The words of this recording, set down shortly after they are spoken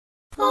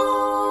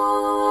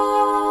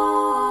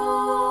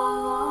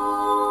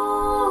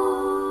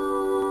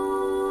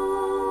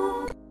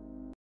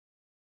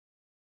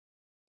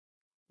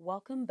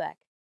Welcome back.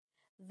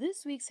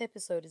 This week's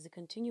episode is a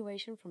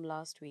continuation from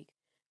last week,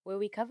 where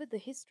we covered the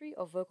history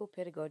of vocal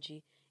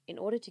pedagogy in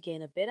order to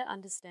gain a better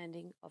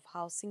understanding of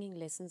how singing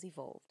lessons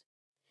evolved.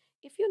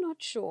 If you're not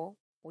sure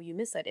or you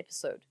missed that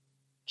episode,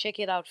 check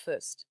it out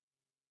first.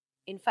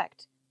 In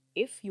fact,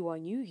 if you are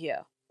new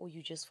here or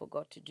you just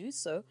forgot to do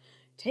so,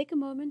 take a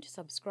moment to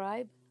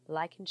subscribe,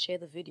 like, and share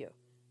the video.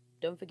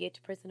 Don't forget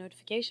to press the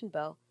notification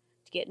bell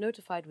to get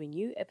notified when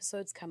new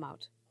episodes come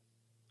out.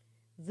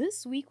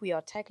 This week we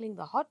are tackling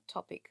the hot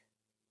topic,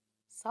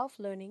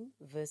 self-learning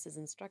versus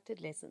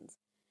instructed lessons.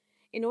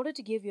 In order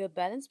to give you a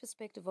balanced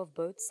perspective of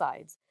both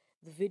sides,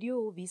 the video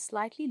will be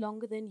slightly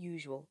longer than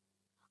usual.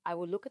 I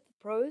will look at the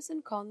pros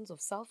and cons of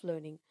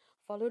self-learning,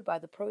 followed by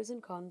the pros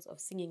and cons of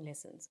singing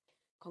lessons,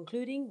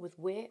 concluding with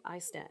where I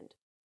stand.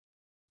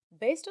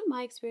 Based on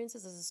my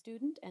experiences as a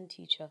student and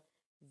teacher,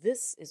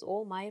 this is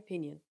all my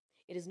opinion.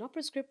 It is not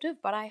prescriptive,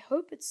 but I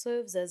hope it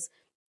serves as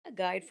a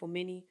guide for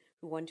many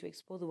who want to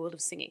explore the world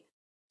of singing.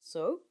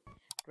 So,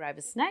 grab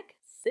a snack,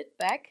 sit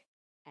back,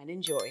 and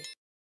enjoy.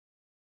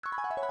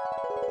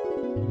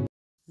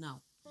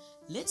 Now,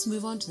 let's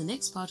move on to the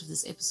next part of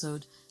this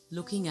episode,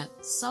 looking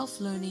at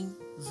self-learning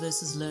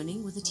versus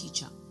learning with a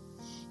teacher.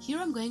 Here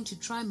I'm going to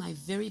try my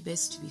very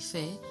best to be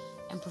fair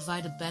and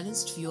provide a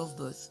balanced view of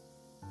both.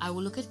 I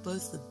will look at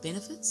both the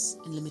benefits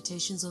and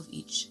limitations of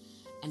each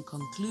and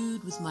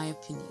conclude with my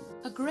opinion.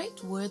 A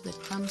great word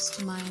that comes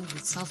to mind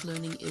with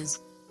self-learning is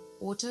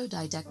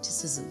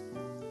autodidacticism.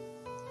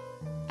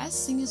 As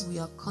singers, we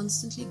are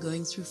constantly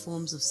going through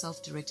forms of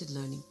self-directed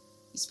learning,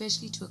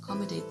 especially to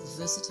accommodate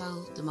the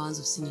versatile demands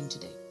of singing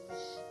today.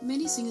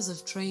 Many singers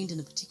have trained in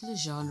a particular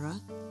genre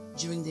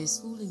during their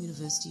school and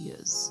university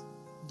years,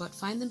 but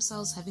find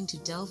themselves having to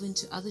delve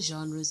into other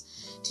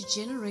genres to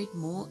generate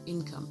more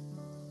income,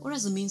 or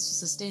as a means to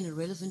sustain a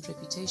relevant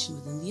reputation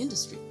within the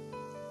industry.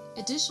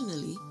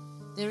 Additionally,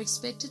 they're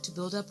expected to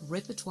build up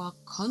repertoire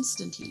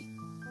constantly,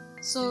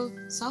 so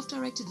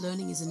self-directed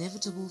learning is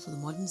inevitable for the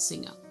modern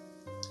singer.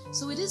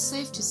 So it is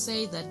safe to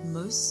say that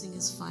most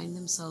singers find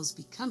themselves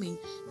becoming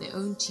their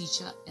own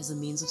teacher as a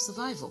means of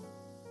survival.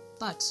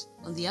 But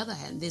on the other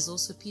hand, there's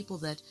also people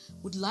that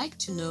would like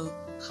to know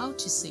how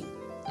to sing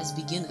as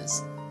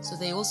beginners, so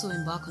they also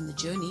embark on the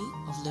journey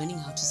of learning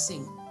how to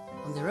sing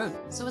on their own.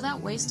 So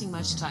without wasting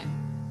much time,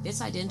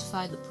 let's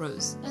identify the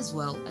pros as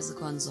well as the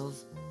cons of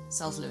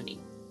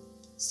self-learning.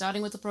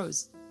 Starting with the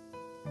pros.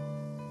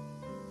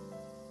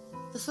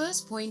 The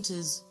first point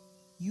is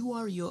you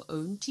are your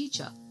own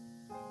teacher.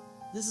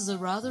 This is a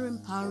rather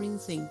empowering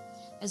thing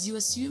as you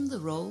assume the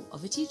role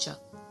of a teacher.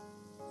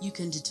 You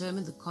can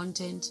determine the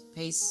content,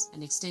 pace,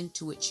 and extent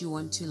to which you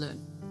want to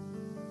learn.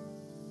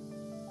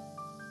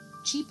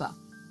 Cheaper.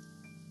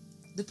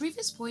 The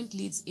previous point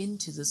leads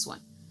into this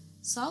one.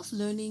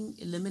 Self-learning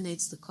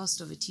eliminates the cost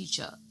of a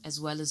teacher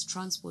as well as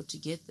transport to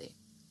get there.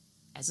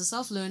 As a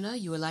self-learner,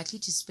 you are likely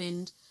to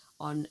spend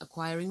on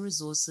acquiring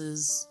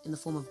resources in the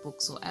form of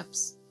books or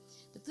apps,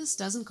 but this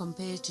doesn't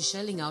compare to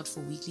shelling out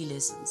for weekly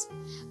lessons,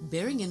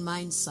 bearing in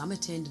mind some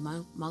attend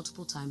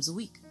multiple times a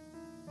week.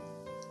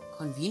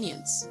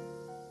 Convenience.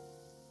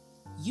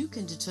 You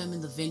can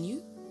determine the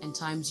venue and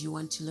times you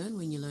want to learn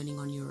when you're learning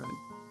on your own.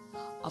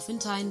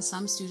 Oftentimes,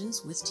 some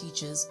students with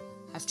teachers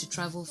have to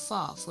travel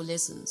far for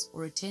lessons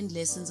or attend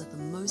lessons at the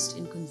most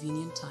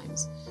inconvenient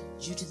times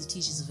due to the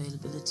teacher's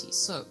availability.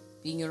 So,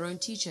 being your own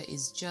teacher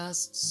is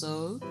just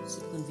so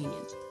super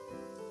convenient.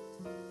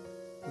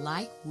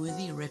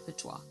 Like-worthy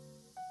repertoire.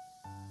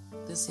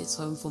 This hits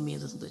home for me a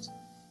little bit.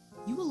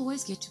 You will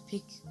always get to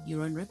pick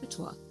your own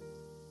repertoire,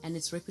 and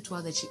it's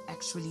repertoire that you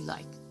actually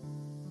like.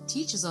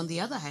 Teachers, on the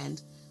other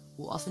hand,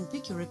 will often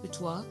pick your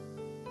repertoire,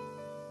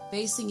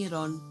 basing it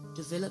on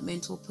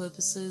developmental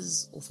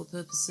purposes or for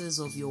purposes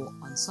of your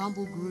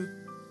ensemble group,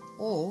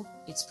 or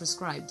it's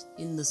prescribed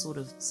in the sort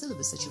of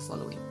syllabus that you're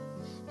following,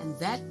 and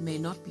that may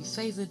not be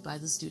favored by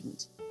the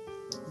student.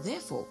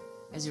 Therefore,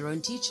 as your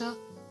own teacher,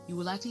 you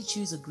will likely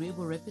choose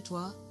agreeable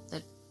repertoire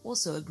that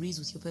also agrees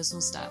with your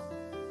personal style.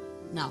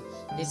 Now,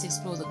 let's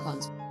explore the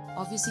cons.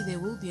 Obviously, there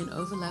will be an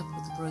overlap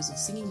with the pros of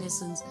singing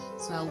lessons,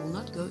 so I will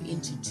not go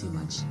into too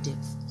much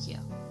depth here.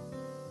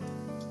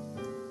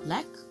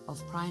 Lack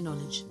of prior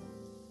knowledge.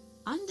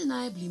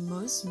 Undeniably,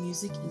 most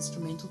music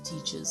instrumental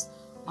teachers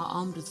are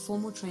armed with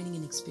formal training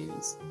and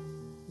experience,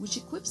 which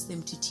equips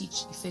them to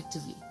teach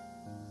effectively.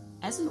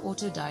 As an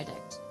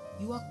autodidact,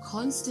 you are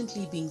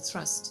constantly being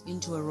thrust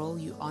into a role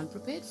you aren't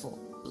prepared for.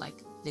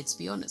 Like, let's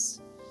be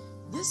honest.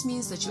 This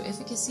means that your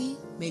efficacy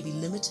may be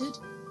limited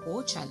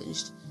or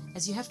challenged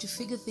as you have to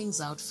figure things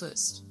out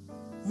first.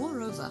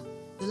 Moreover,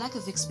 the lack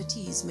of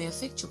expertise may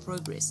affect your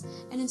progress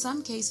and in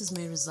some cases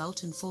may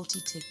result in faulty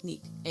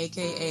technique,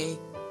 aka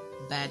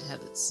bad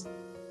habits.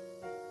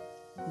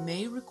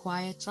 May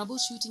require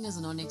troubleshooting as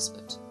a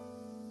non-expert.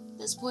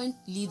 This point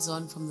leads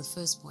on from the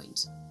first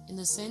point, in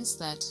the sense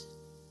that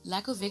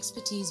lack of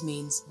expertise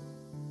means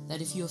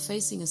that if you're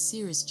facing a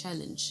serious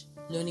challenge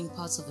learning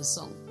parts of a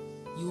song,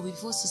 You will be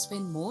forced to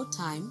spend more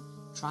time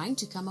trying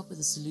to come up with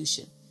a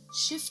solution,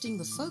 shifting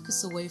the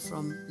focus away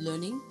from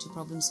learning to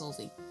problem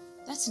solving.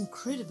 That's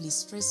incredibly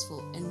stressful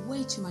and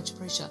way too much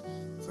pressure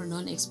for a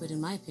non-expert,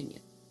 in my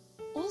opinion.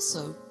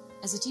 Also,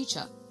 as a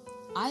teacher,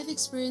 I've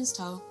experienced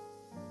how,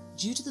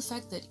 due to the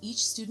fact that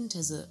each student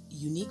has a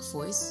unique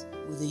voice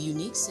with a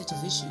unique set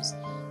of issues,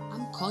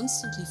 I'm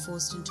constantly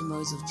forced into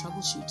modes of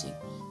troubleshooting,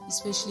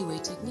 especially where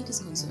technique is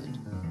concerned.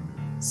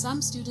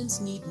 Some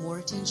students need more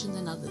attention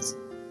than others,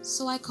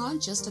 so I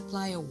can't just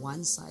apply a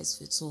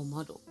one-size-fits-all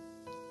model,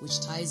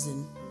 which ties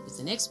in with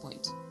the next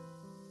point.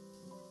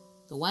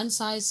 The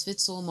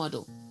one-size-fits-all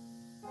model.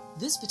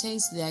 This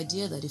pertains to the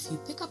idea that if you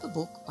pick up a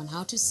book on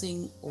how to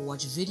sing or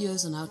watch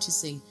videos on how to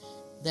sing,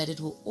 that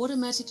it will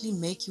automatically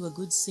make you a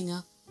good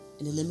singer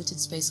in a limited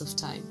space of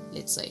time,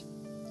 let's say.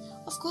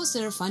 Of course,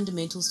 there are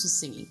fundamentals to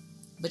singing,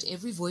 but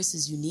every voice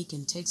is unique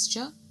in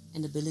texture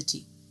and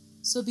ability.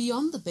 So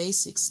beyond the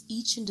basics,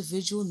 each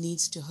individual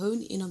needs to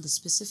hone in on the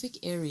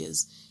specific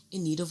areas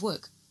in need of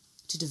work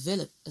to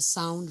develop a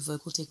sound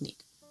vocal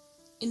technique.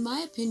 In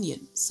my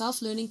opinion,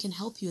 self-learning can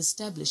help you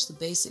establish the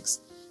basics,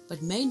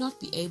 but may not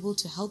be able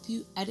to help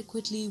you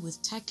adequately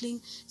with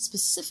tackling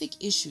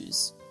specific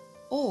issues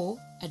or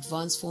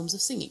advanced forms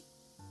of singing.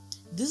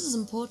 This is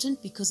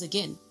important because,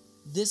 again,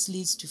 this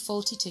leads to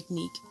faulty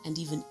technique and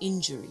even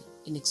injury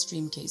in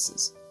extreme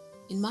cases.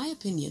 In my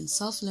opinion,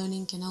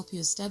 self-learning can help you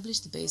establish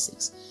the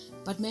basics,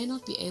 but may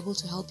not be able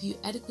to help you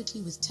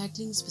adequately with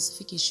tackling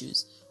specific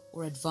issues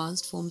or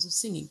advanced forms of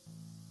singing.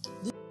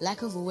 This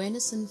lack of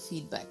awareness and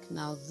feedback.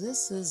 Now,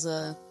 this is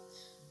a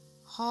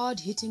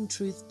hard-hitting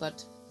truth,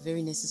 but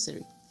very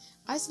necessary.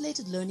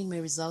 Isolated learning may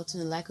result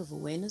in a lack of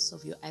awareness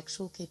of your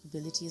actual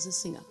capability as a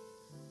singer.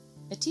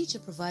 A teacher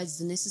provides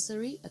the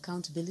necessary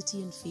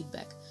accountability and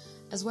feedback,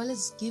 as well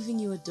as giving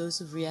you a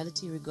dose of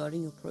reality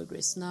regarding your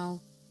progress.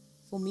 Now,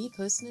 for me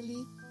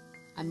personally,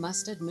 I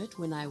must admit,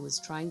 when I was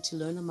trying to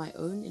learn on my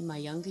own in my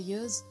younger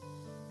years,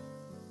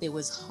 there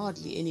was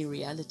hardly any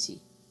reality.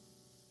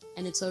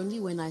 And it's only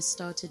when I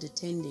started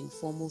attending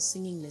formal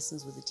singing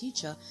lessons with a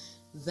teacher,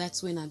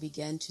 that's when I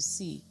began to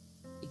see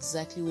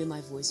exactly where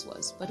my voice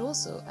was. But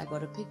also, I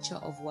got a picture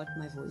of what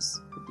my voice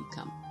could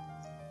become.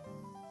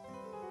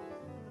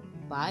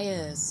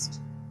 Biased.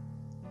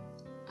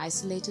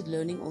 Isolated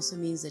learning also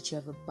means that you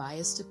have a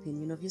biased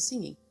opinion of your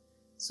singing.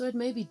 So it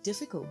may be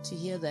difficult to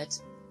hear that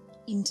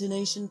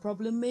intonation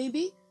problem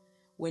maybe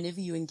whenever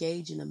you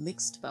engage in a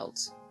mixed belt,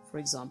 for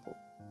example,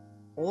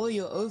 or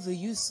your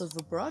overuse of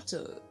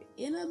vibrato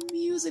in a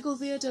musical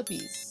theater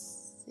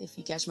piece, if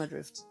you catch my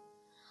drift.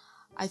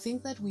 I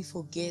think that we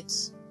forget,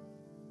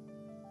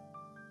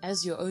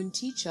 as your own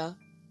teacher,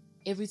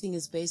 everything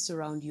is based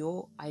around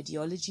your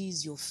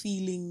ideologies, your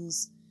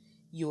feelings,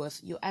 your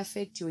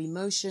affect, your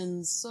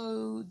emotions.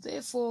 So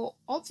therefore,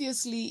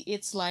 obviously,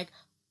 it's like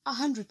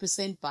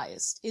 100%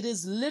 biased. It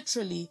is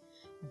literally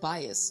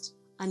biased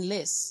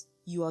unless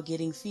you are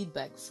getting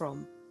feedback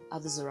from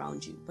others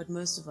around you. But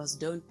most of us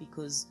don't,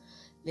 because,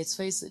 let's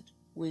face it,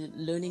 we're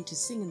learning to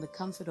sing in the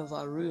comfort of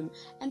our room.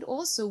 And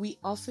also, we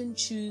often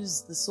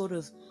choose the sort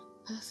of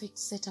perfect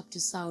setup to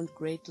sound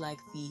great, like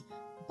the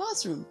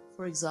bathroom,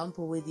 for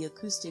example, where the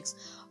acoustics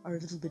are a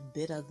little bit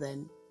better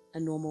than a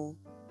normal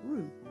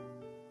room.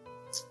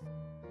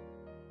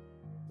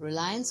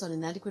 Reliance on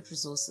inadequate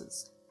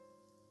resources.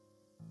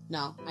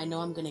 Now, I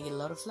know I'm going to get a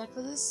lot of flack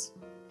for this,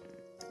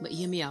 but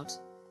hear me out.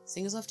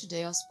 Singers of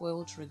today are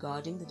spoiled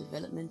regarding the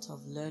development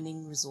of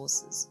learning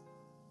resources.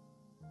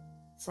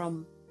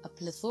 From a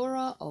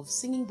plethora of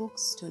singing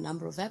books to a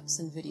number of apps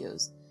and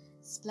videos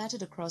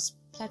splattered across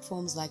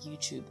platforms like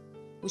YouTube,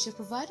 which have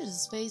provided a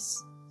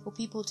space for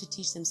people to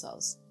teach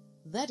themselves.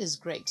 That is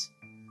great.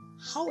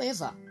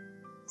 However,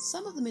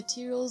 some of the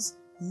materials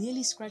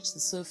merely scratch the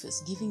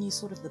surface, giving you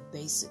sort of the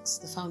basics,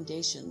 the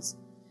foundations,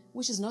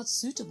 which is not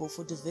suitable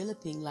for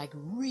developing like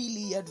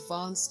really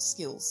advanced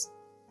skills.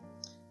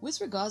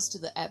 With regards to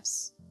the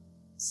apps,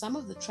 some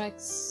of the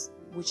tracks,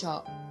 which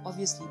are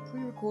obviously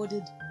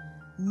pre-recorded,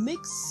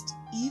 mixed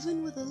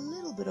even with a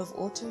little bit of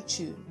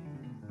auto-tune,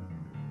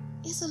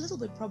 is a little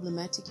bit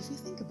problematic if you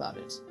think about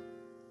it.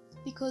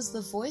 Because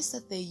the voice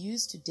that they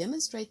use to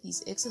demonstrate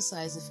these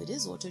exercises, if it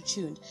is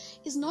auto-tuned,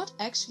 is not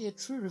actually a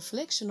true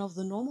reflection of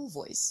the normal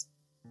voice.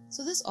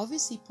 So this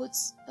obviously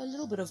puts a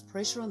little bit of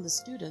pressure on the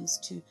students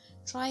to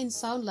try and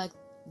sound like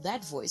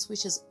that voice,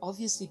 which has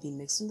obviously been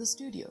mixed in the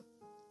studio.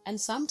 And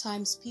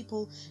sometimes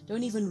people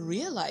don't even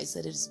realize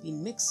that it has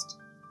been mixed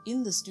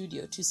in the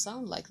studio to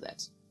sound like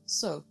that.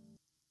 So,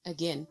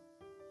 again,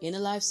 in a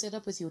live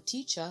setup with your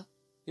teacher,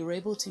 you're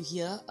able to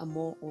hear a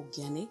more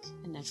organic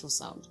and natural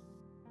sound.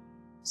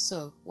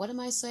 So, what am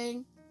I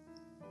saying?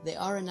 There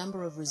are a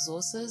number of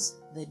resources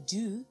that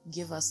do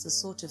give us the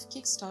sort of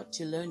kickstart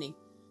to learning,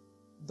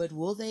 but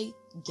will they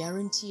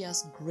guarantee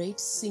us great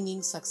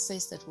singing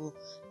success that will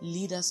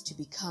lead us to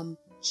become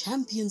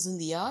champions in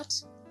the art?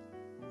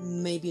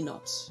 Maybe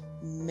not.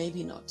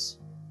 Maybe not.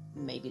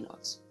 Maybe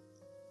not.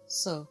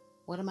 So,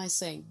 what am I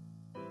saying?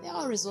 There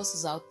are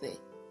resources out there.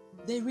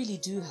 They really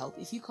do help.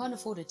 If you can't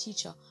afford a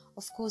teacher,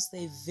 of course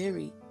they're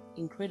very,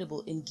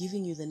 incredible in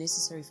giving you the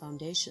necessary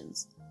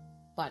foundations,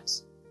 but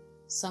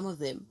some of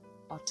them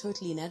are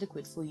totally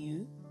inadequate for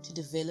you to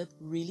develop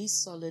really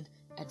solid,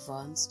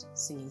 advanced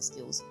singing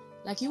skills,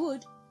 like you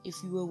would if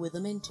you were with a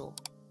mentor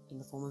in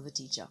the form of a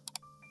teacher.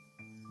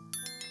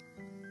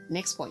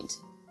 Next point,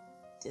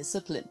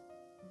 discipline.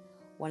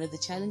 One of the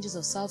challenges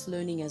of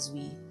self-learning, as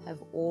we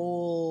have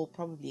all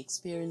probably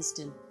experienced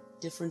in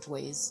different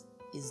ways,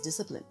 is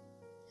discipline.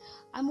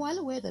 I'm well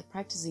aware that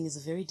practicing is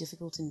a very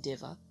difficult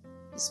endeavor,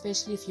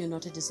 especially if you're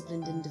not a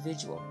disciplined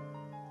individual.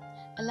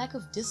 A lack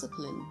of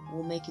discipline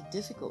will make it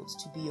difficult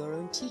to be your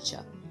own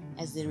teacher,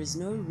 as there is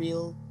no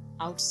real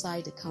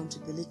outside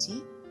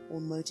accountability or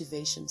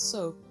motivation.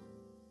 So,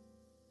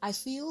 I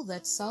feel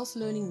that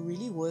self-learning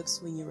really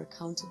works when you're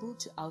accountable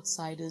to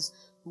outsiders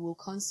who will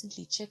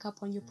constantly check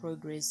up on your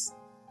progress,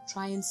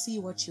 try and see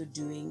what you're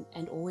doing,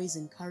 and always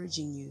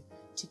encouraging you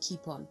to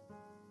keep on.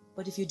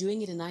 But if you're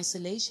doing it in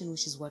isolation,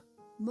 which is what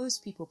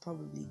most people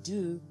probably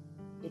do,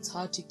 it's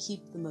hard to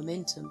keep the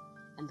momentum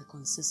and the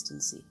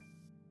consistency.